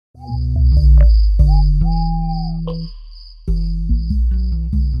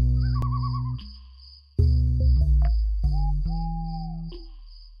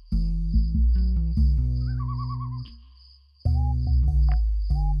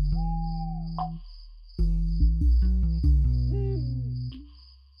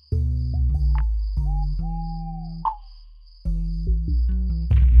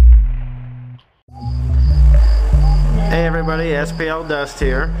SPL Dust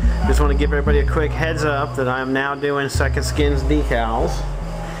here. Just want to give everybody a quick heads up that I am now doing Second Skin's decals.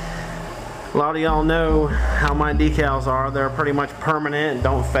 A lot of y'all know how my decals are. They're pretty much permanent and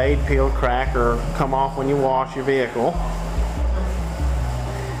don't fade, peel, crack, or come off when you wash your vehicle.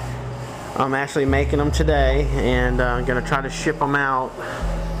 I'm actually making them today, and I'm going to try to ship them out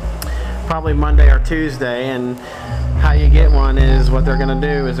probably Monday or Tuesday. And how you get one is what they're going to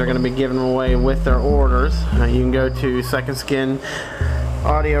do is they're going to be giving them away with their orders. You can go to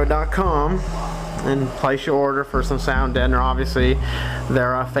secondskinaudio.com and place your order for some sound deadener. Obviously,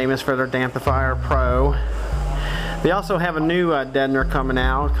 they're famous for their Dampifier Pro. They also have a new deadener coming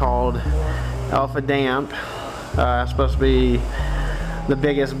out called Alpha Damp. It's supposed to be the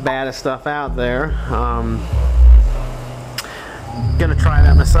biggest, baddest stuff out there. Gonna try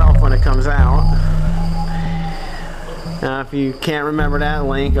that myself when it comes out. If you can't remember that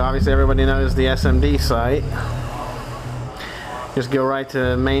link, obviously everybody knows the SMD site. Just go right to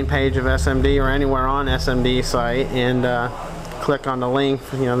the main page of SMD or anywhere on SMD site and click on the link.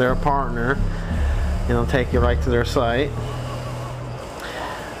 You know, they're a partner, and it'll take you right to their site.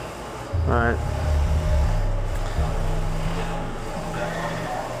 Alright.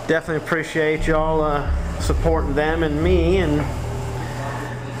 Definitely appreciate y'all supporting them and me, and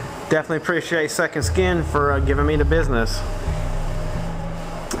definitely appreciate Second Skin for giving me the business.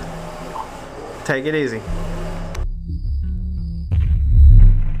 Take it easy.